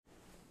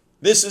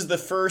This is the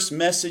first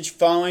message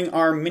following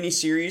our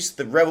mini-series,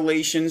 The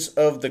Revelations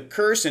of the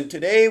Curse, and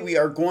today we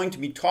are going to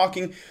be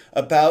talking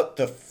about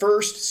the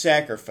first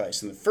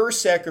sacrifice. And the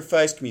first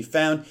sacrifice can be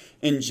found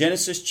in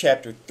Genesis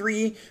chapter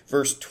 3,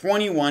 verse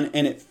 21,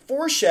 and it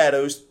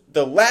foreshadows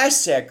the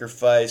last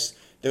sacrifice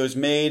that was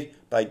made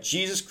by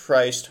Jesus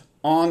Christ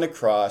on the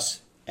cross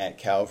at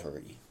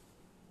Calvary.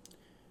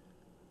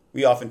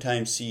 We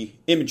oftentimes see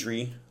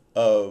imagery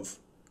of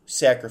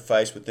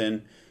sacrifice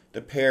within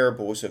the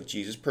parables of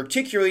Jesus,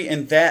 particularly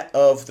in that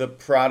of the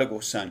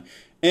prodigal son.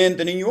 And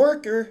the New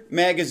Yorker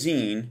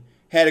magazine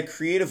had a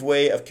creative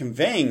way of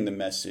conveying the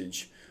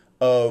message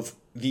of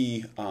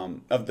the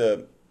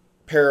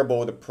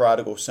parable of the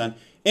prodigal son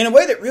in a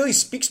way that really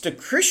speaks to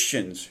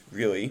Christians,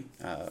 really,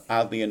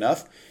 oddly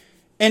enough.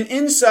 And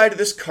inside of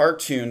this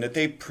cartoon that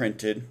they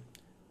printed,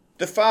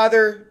 the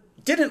father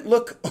didn't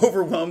look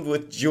overwhelmed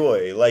with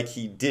joy like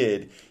he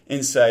did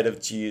inside of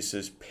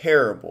Jesus'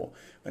 parable.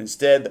 But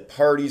instead, the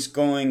party's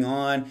going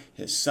on,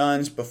 his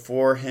son's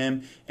before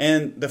him,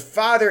 and the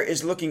father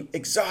is looking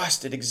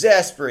exhausted,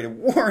 exasperated,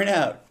 worn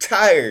out,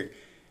 tired.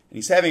 And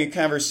he's having a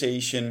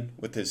conversation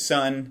with his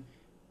son,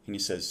 and he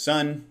says,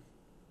 "Son,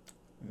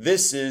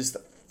 this is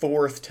the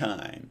fourth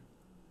time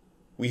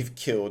we've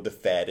killed the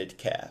fatted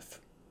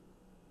calf."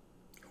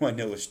 What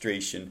an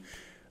illustration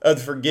of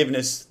the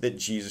forgiveness that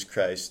Jesus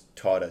Christ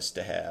taught us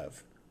to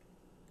have.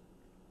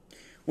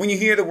 When you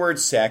hear the word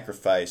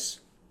sacrifice,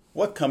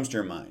 what comes to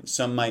your mind?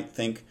 Some might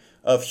think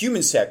of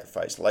human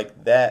sacrifice,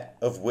 like that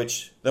of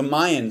which the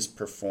Mayans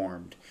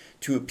performed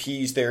to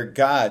appease their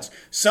gods.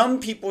 Some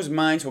people's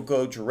minds will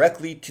go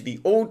directly to the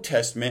Old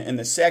Testament and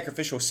the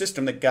sacrificial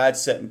system that God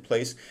set in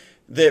place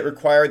that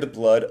required the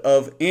blood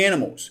of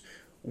animals.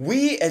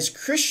 We as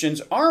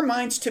Christians, our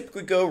minds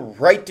typically go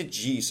right to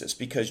Jesus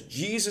because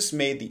Jesus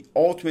made the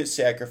ultimate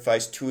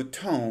sacrifice to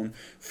atone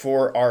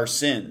for our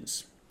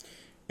sins.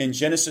 In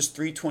Genesis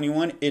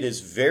 3:21, it is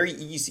very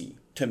easy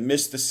to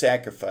miss the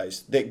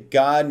sacrifice that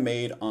God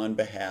made on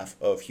behalf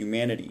of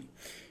humanity.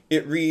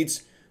 It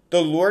reads,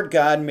 "The Lord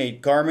God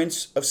made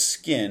garments of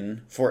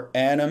skin for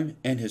Adam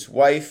and his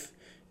wife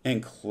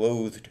and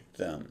clothed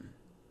them."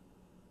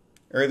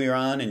 Earlier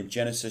on in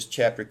Genesis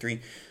chapter 3,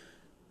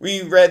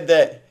 we read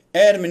that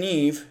Adam and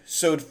Eve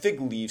sewed fig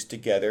leaves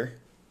together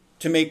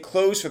to make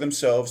clothes for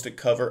themselves to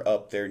cover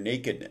up their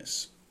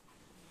nakedness.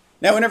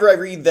 Now, whenever I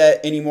read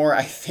that anymore,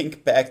 I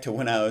think back to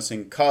when I was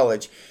in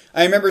college.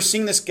 I remember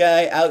seeing this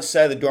guy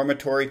outside the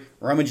dormitory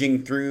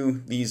rummaging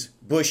through these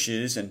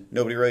bushes, and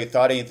nobody really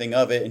thought anything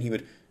of it, and he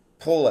would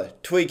pull a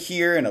twig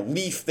here and a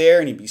leaf there,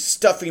 and he'd be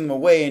stuffing them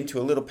away into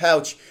a little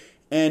pouch,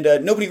 and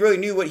nobody really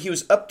knew what he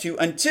was up to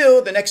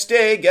until the next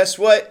day. Guess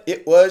what?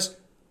 It was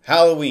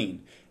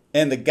Halloween.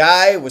 And the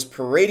guy was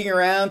parading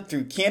around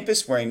through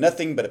campus wearing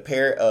nothing but a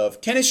pair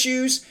of tennis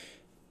shoes,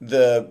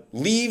 the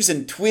leaves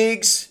and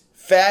twigs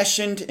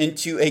fashioned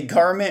into a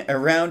garment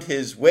around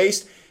his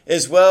waist,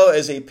 as well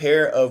as a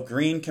pair of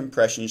green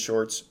compression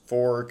shorts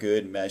for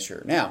good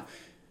measure. Now,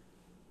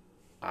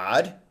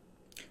 odd.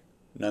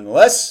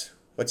 Nonetheless,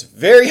 what's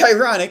very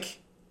ironic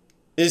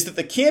is that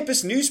the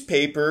campus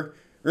newspaper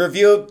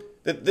revealed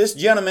that this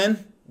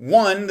gentleman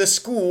won the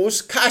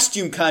school's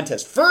costume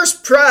contest.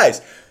 First prize!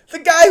 The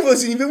guy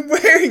wasn't even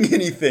wearing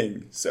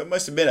anything. So it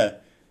must have been a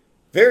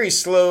very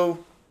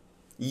slow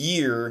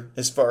year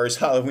as far as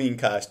Halloween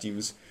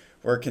costumes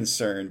were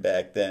concerned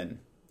back then.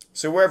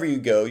 So wherever you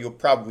go, you'll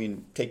probably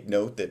take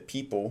note that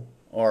people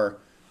are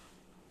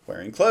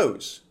wearing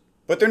clothes.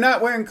 But they're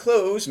not wearing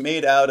clothes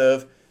made out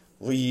of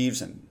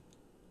leaves and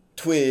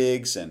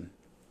twigs and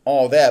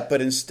all that.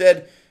 But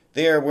instead,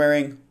 they are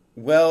wearing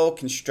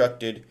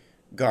well-constructed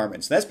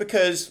garments. And that's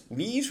because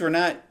leaves were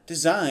not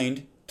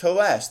designed to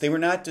last. They were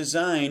not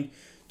designed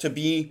to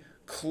be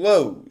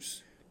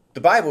clothes. The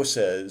Bible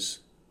says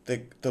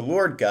that the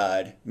Lord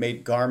God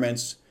made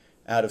garments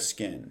out of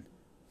skin.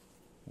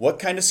 What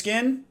kind of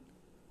skin?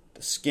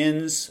 The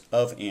skins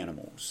of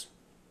animals.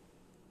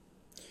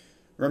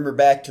 Remember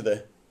back to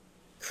the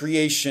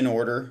creation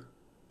order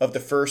of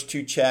the first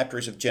two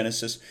chapters of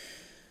Genesis.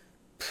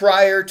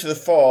 Prior to the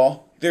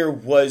fall, there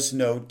was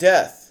no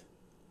death.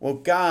 Well,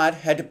 God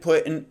had to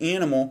put an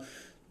animal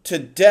to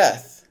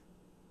death.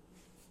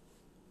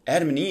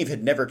 Adam and Eve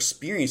had never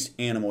experienced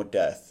animal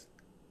death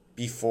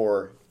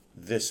before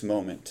this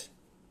moment.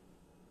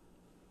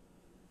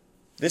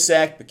 This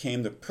act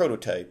became the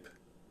prototype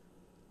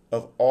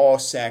of all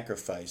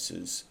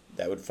sacrifices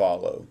that would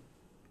follow.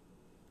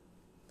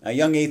 A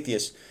young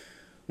atheist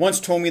once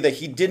told me that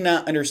he did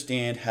not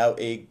understand how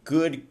a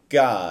good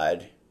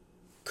God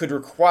could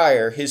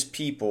require his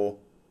people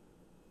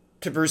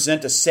to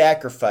present a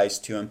sacrifice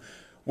to him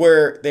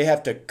where they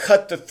have to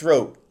cut the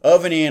throat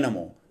of an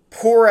animal,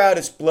 pour out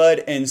its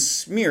blood, and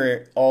smear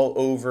it all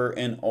over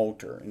an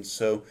altar. And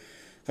so,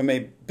 from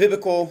a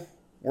biblical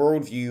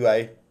worldview,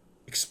 I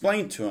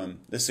explained to him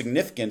the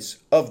significance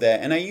of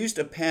that. And I used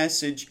a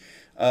passage,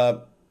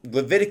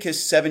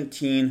 Leviticus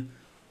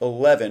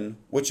 17:11,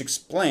 which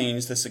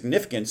explains the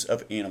significance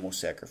of animal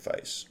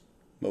sacrifice.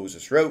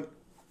 Moses wrote,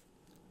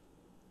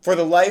 "For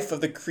the life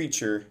of the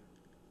creature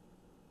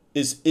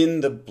is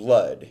in the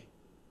blood,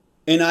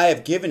 and I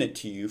have given it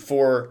to you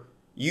for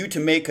you to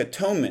make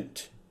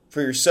atonement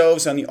for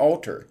yourselves on the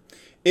altar.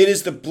 It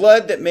is the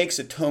blood that makes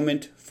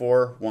atonement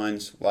for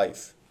one's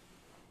life.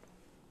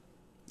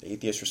 The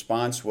atheist's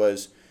response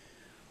was,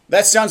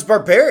 "That sounds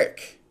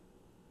barbaric."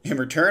 In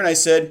return, I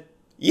said,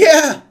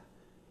 "Yeah,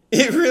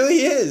 it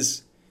really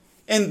is."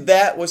 And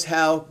that was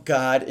how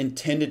God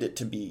intended it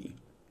to be.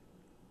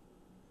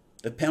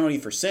 The penalty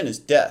for sin is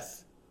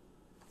death.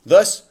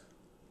 Thus,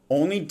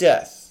 only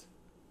death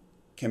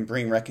can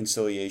bring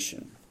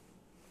reconciliation.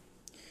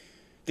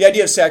 The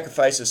idea of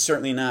sacrifice is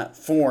certainly not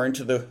foreign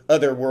to the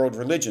other world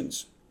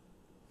religions.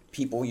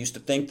 People used to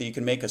think that you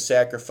can make a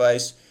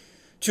sacrifice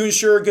to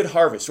ensure a good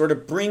harvest, or to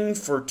bring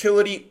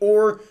fertility,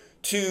 or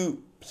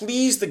to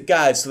please the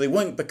gods so they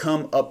wouldn't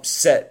become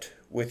upset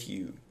with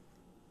you.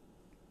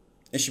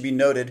 It should be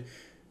noted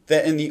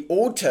that in the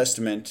Old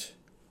Testament,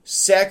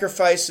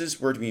 sacrifices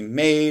were to be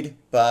made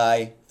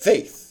by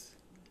faith.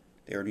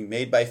 They were to be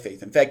made by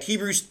faith. In fact,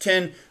 Hebrews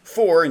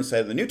 10:4 inside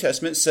of the New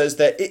Testament says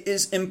that it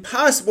is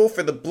impossible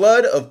for the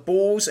blood of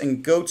bulls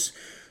and goats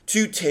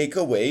to take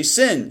away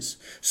sins.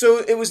 So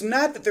it was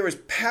not that there was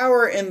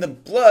power in the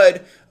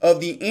blood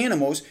of the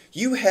animals.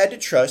 You had to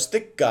trust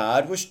that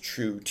God was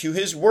true to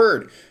his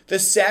word. The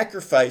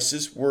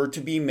sacrifices were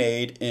to be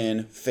made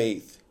in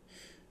faith.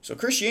 So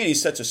Christianity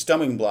sets a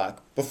stumbling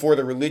block before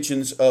the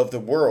religions of the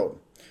world.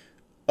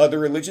 Other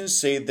religions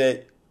say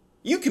that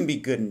you can be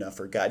good enough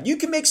for God. You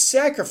can make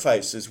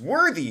sacrifices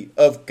worthy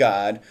of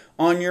God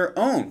on your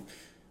own.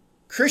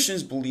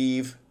 Christians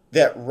believe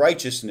that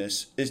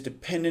righteousness is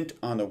dependent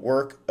on the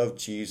work of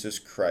Jesus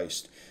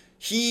Christ.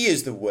 He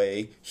is the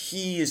way,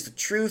 he is the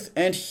truth,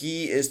 and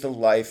he is the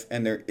life,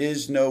 and there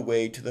is no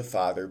way to the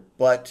Father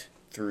but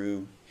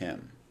through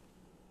him.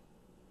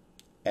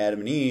 Adam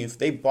and Eve,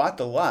 they bought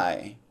the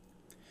lie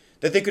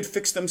that they could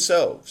fix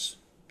themselves.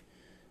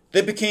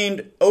 They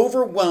became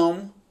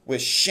overwhelmed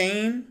with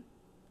shame,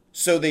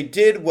 so they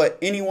did what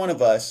any one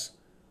of us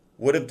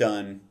would have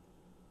done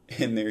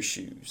in their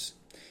shoes.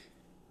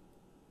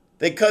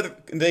 They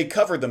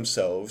covered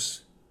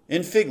themselves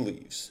in fig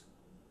leaves.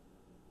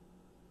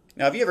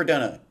 Now, have you ever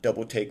done a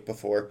double take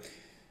before,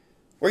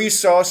 where you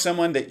saw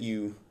someone that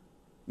you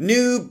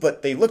knew,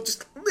 but they looked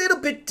just a little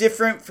bit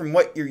different from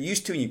what you're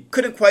used to, and you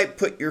couldn't quite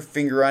put your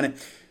finger on it?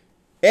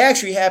 It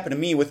actually happened to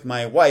me with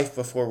my wife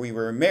before we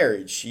were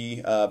married.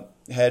 She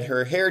had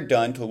her hair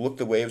done to look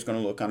the way it was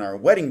going to look on our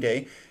wedding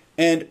day,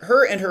 and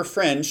her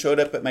friend showed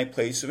up at my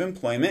place of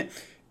employment,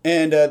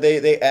 and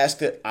they asked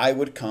that I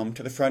would come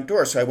to the front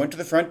door. So I went to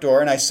the front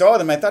door, and I saw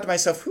them. I thought to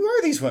myself, who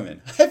are these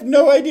women? I have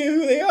no idea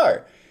who they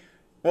are.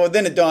 Well,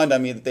 then it dawned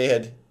on me that they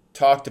had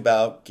talked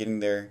about getting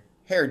their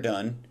hair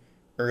done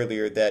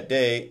earlier that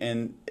day,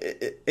 and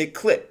it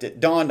clicked. It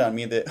dawned on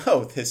me that,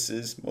 oh, this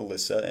is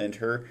Melissa and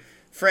her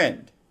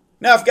friend.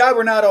 Now, if God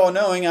were not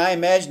all-knowing, I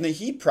imagine that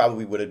he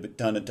probably would have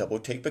done a double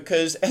take,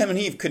 because Adam and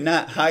Eve could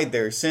not hide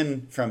their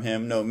sin from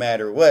him no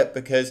matter what,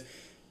 because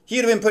he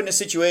would have been put in a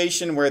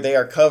situation where they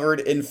are covered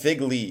in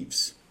fig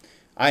leaves.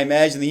 I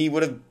imagine that he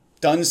would have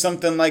done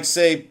something like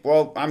say,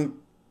 well,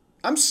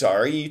 I'm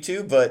sorry, you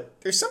two, but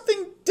there's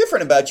something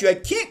different about you. I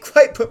can't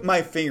quite put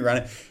my finger on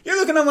it. You're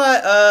looking a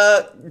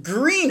lot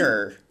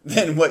greener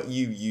than what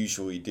you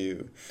usually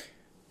do.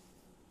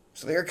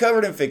 So they are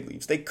covered in fig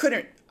leaves. They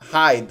couldn't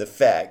hide the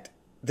fact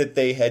that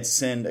they had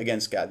sinned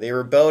against God. They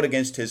rebelled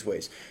against his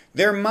ways.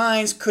 Their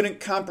minds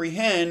couldn't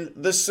comprehend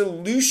the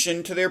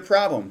solution to their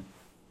problem.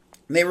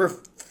 They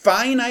were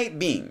finite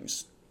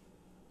beings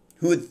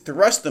who had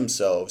thrust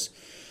themselves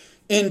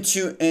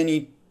into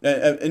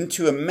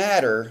a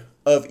matter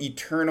of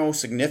eternal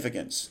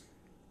significance.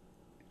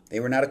 They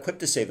were not equipped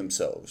to save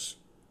themselves,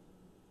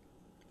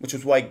 which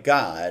was why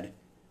God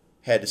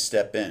had to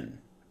step in.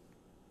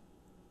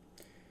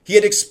 He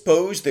had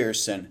exposed their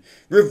sin,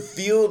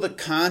 revealed the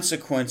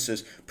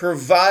consequences,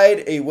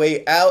 provide a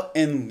way out,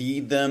 and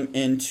lead them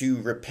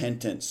into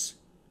repentance.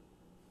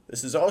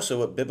 This is also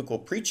what biblical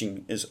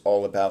preaching is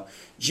all about.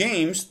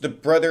 James, the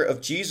brother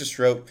of Jesus,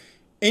 wrote,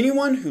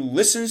 "Anyone who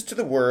listens to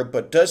the word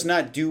but does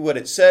not do what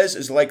it says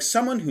is like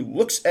someone who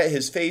looks at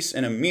his face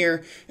in a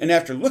mirror and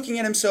after looking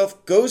at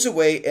himself goes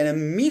away and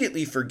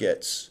immediately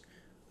forgets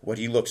what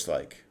he looks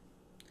like."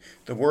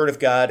 The Word of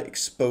God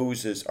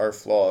exposes our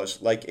flaws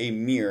like a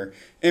mirror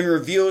and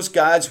reveals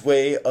God's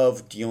way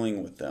of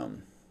dealing with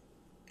them.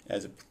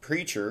 As a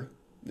preacher,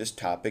 this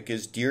topic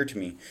is dear to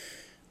me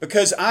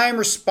because I am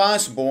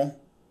responsible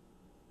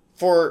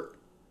for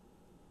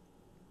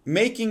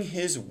making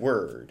His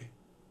Word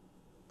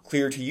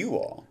clear to you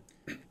all.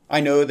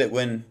 I know that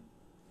when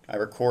I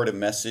record a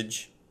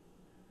message,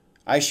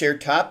 I share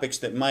topics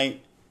that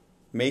might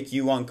make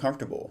you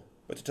uncomfortable.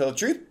 But to tell the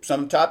truth,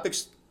 some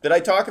topics that I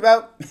talk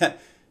about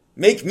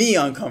make me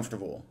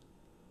uncomfortable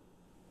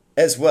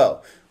as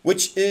well,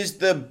 which is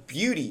the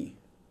beauty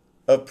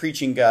of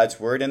preaching God's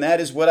word. And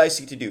that is what I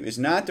seek to do, is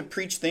not to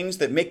preach things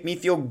that make me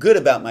feel good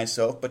about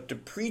myself, but to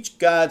preach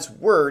God's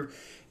word.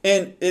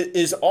 And it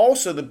is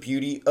also the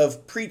beauty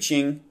of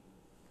preaching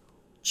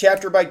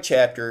chapter by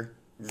chapter,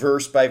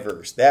 verse by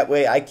verse. That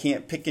way I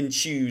can't pick and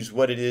choose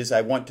what it is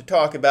I want to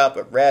talk about,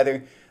 but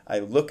rather I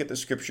look at the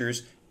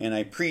scriptures and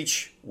I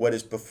preach what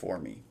is before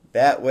me.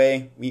 That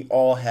way we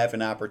all have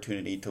an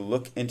opportunity to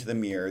look into the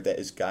mirror that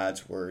is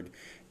God's word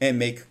and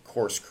make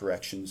course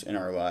corrections in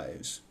our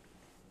lives.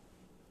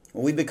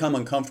 When we become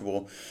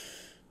uncomfortable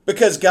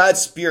because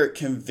God's Spirit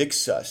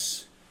convicts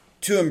us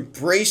to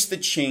embrace the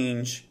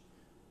change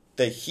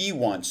that He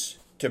wants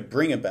to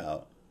bring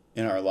about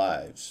in our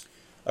lives.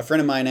 A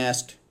friend of mine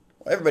asked,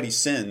 well, everybody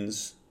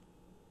sins,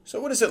 so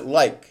what is it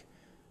like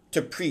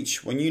to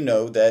preach when you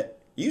know that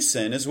you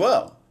sin as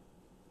well?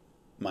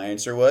 My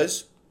answer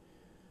was,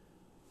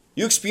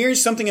 you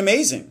experience something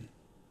amazing.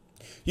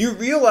 You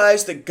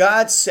realize that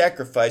God's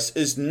sacrifice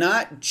is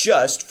not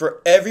just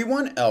for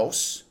everyone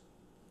else,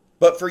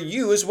 but for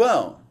you as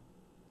well.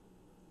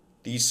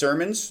 These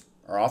sermons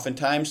are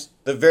oftentimes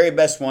the very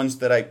best ones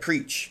that I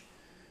preach.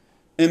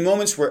 In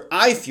moments where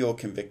I feel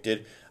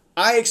convicted,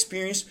 I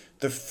experience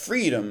the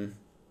freedom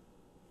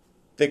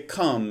that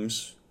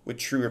comes with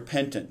true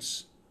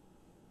repentance.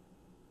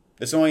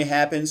 This only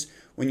happens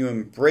when you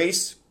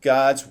embrace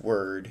God's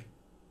word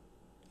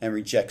and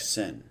reject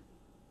sin.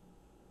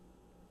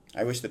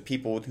 I wish that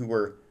people who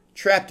were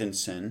trapped in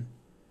sin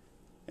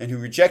and who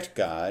reject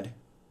God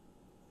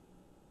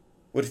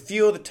would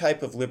feel the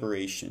type of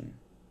liberation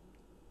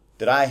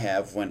that I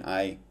have when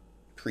I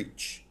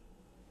preach.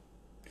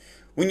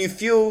 When you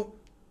feel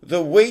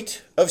the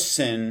weight of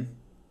sin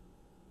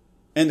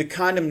and the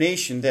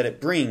condemnation that it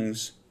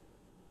brings,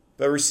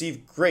 but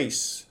receive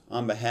grace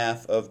on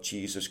behalf of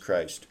Jesus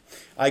Christ,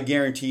 I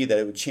guarantee that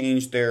it would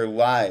change their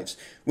lives.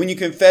 When you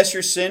confess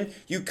your sin,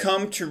 you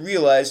come to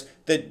realize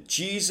that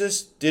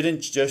Jesus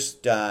didn't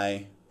just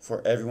die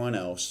for everyone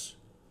else,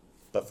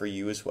 but for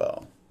you as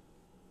well.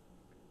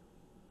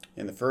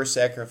 In the first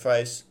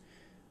sacrifice,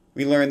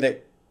 we learned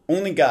that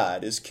only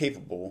God is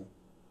capable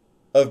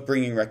of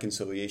bringing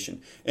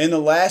reconciliation. In the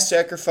last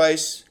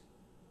sacrifice,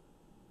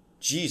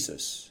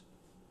 Jesus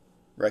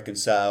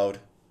reconciled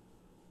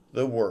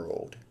the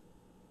world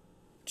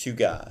to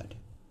God.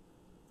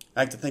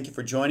 I'd like to thank you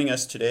for joining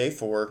us today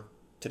for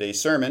today's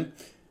sermon.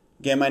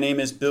 Again, my name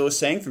is Bill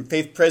Sang from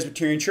Faith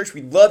Presbyterian Church.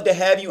 We'd love to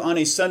have you on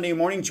a Sunday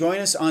morning. Join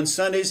us on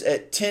Sundays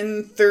at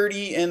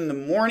 10:30 in the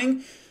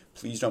morning.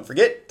 Please don't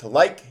forget to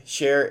like,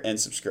 share, and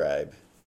subscribe.